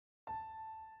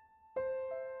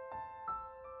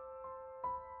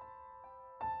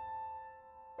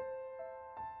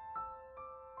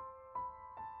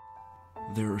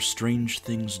There are strange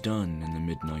things done in the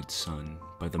midnight sun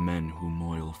by the men who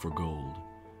moil for gold.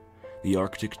 The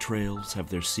Arctic trails have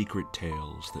their secret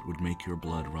tales that would make your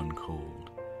blood run cold.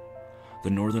 The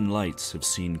northern lights have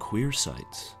seen queer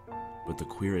sights, but the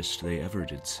queerest they ever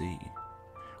did see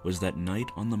was that night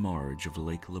on the marge of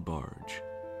Lake LaBarge.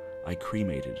 I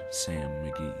cremated Sam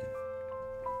McGee.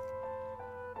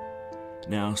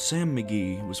 Now, Sam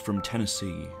McGee was from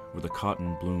Tennessee, where the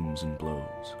cotton blooms and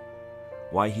blows.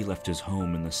 Why he left his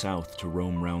home in the South to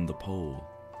roam round the pole,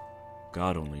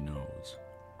 God only knows.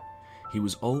 He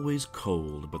was always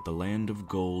cold, but the land of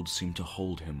gold seemed to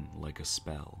hold him like a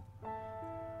spell,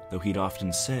 though he'd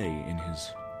often say in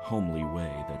his homely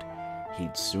way that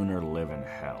he'd sooner live in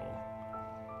hell.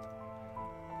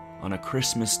 On a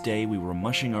Christmas day, we were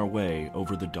mushing our way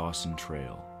over the Dawson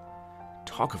Trail.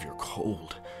 Talk of your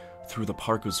cold! Through the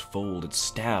parka's fold it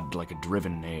stabbed like a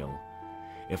driven nail.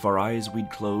 If our eyes we'd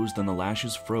closed, then the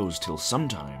lashes froze till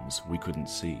sometimes we couldn't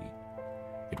see.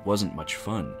 It wasn't much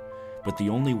fun, but the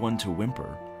only one to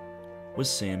whimper was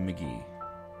Sam McGee.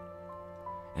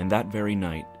 And that very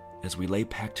night, as we lay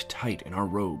packed tight in our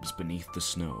robes beneath the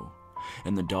snow,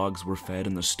 and the dogs were fed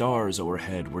and the stars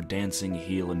overhead were dancing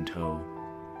heel and toe,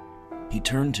 he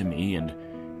turned to me and,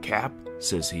 "Cap,"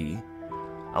 says he,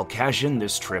 "I'll cash in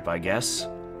this trip, I guess.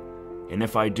 And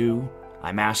if I do,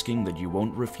 I'm asking that you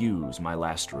won't refuse my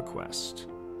last request."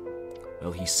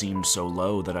 Well, he seemed so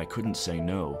low that I couldn't say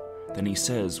no. Then he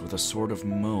says with a sort of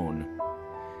moan,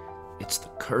 "It's the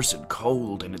cursed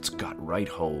cold, and it's got right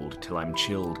hold, till I'm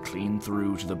chilled clean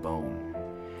through to the bone.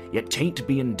 Yet 'tain't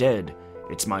being dead,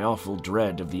 it's my awful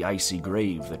dread of the icy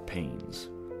grave that pains.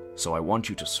 So I want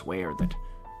you to swear that,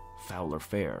 foul or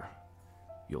fair,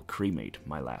 you'll cremate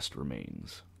my last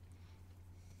remains."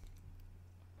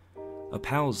 A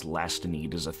pal's last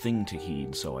need is a thing to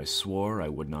heed, so I swore I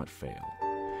would not fail.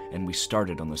 And we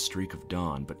started on the streak of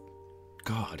dawn, but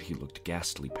God, he looked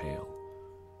ghastly pale.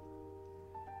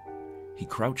 He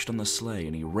crouched on the sleigh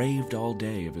and he raved all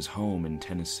day of his home in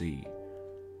Tennessee.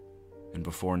 And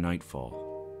before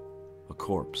nightfall, a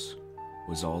corpse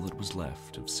was all that was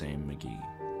left of Sam McGee.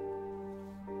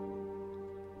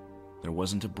 There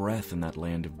wasn't a breath in that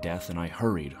land of death, and I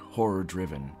hurried,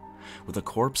 horror-driven, with a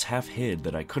corpse half hid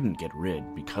that I couldn't get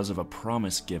rid because of a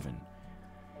promise given.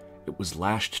 It was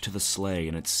lashed to the sleigh,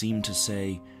 and it seemed to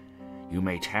say, "You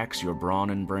may tax your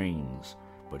brawn and brains,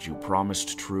 but you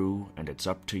promised true, and it's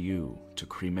up to you to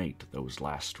cremate those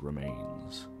last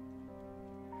remains."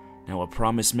 Now a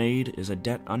promise made is a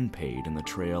debt unpaid, and the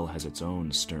trail has its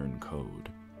own stern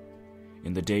code.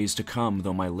 In the days to come,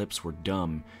 though my lips were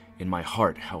dumb, in my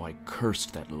heart how I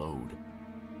cursed that load.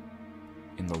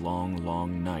 In the long,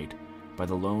 long night, by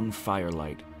the lone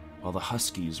firelight, while the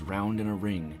huskies round in a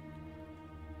ring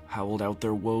howled out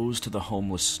their woes to the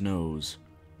homeless snows,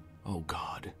 oh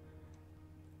God,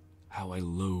 how I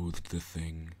loathed the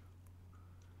thing.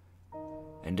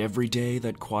 And every day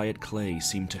that quiet clay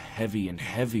seemed to heavy and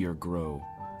heavier grow,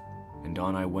 and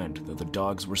on I went, though the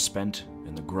dogs were spent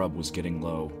and the grub was getting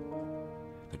low.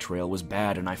 The trail was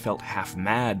bad and I felt half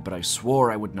mad, but I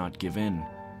swore I would not give in.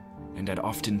 And I'd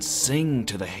often sing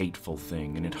to the hateful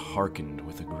thing, and it hearkened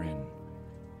with a grin.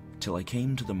 Till I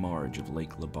came to the marge of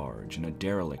Lake LaBarge, and a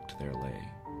derelict there lay.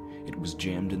 It was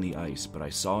jammed in the ice, but I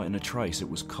saw in a trice it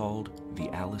was called the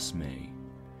Alice May.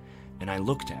 And I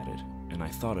looked at it, and I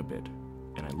thought a bit,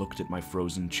 and I looked at my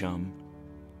frozen chum.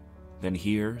 "Then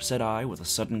here," said I, with a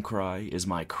sudden cry, "is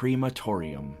my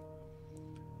crematorium."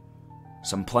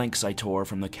 Some planks I tore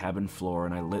from the cabin floor,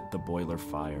 and I lit the boiler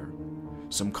fire.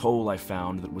 Some coal I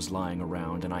found that was lying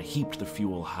around, and I heaped the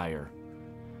fuel higher.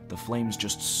 The flames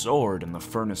just soared, and the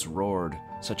furnace roared,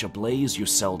 such a blaze you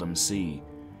seldom see.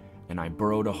 And I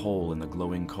burrowed a hole in the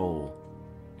glowing coal,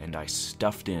 and I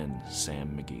stuffed in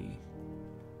Sam McGee.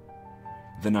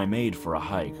 Then I made for a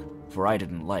hike, for I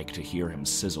didn't like to hear him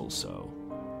sizzle so.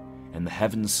 And the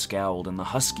heavens scowled, and the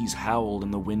huskies howled,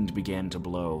 and the wind began to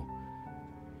blow.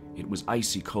 It was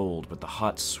icy cold, but the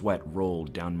hot sweat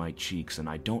rolled down my cheeks, and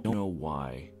I don't know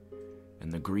why,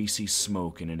 and the greasy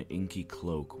smoke in an inky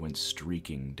cloak went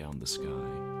streaking down the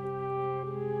sky.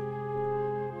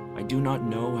 I do not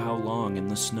know how long in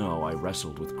the snow I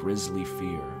wrestled with grisly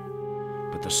fear,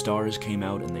 but the stars came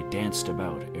out and they danced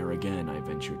about ere again I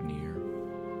ventured near.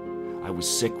 I was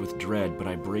sick with dread, but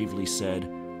I bravely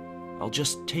said, "I'll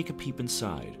just take a peep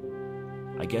inside.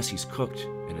 I guess he's cooked,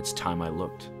 and it's time I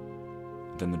looked."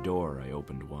 Then the door I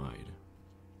opened wide.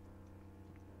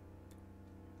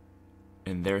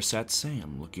 And there sat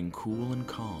Sam, looking cool and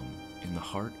calm, in the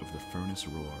heart of the furnace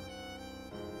roar.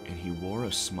 And he wore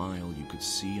a smile you could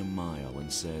see a mile,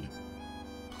 and said,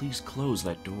 "Please close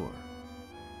that door."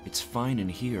 It's fine in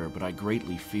here, but I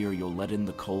greatly fear you'll let in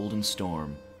the cold and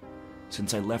storm.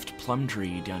 Since I left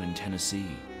Plumtree down in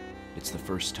Tennessee, it's the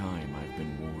first time I've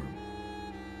been warm.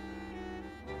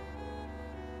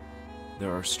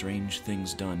 There are strange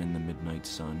things done in the midnight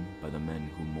sun by the men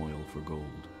who moil for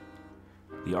gold.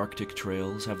 The Arctic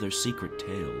trails have their secret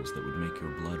tales that would make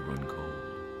your blood run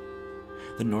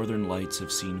cold. The northern lights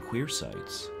have seen queer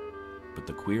sights, but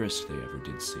the queerest they ever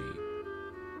did see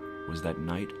was that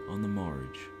night on the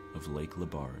marge of Lake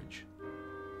LaBarge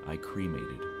I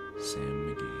cremated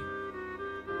Sam McGee.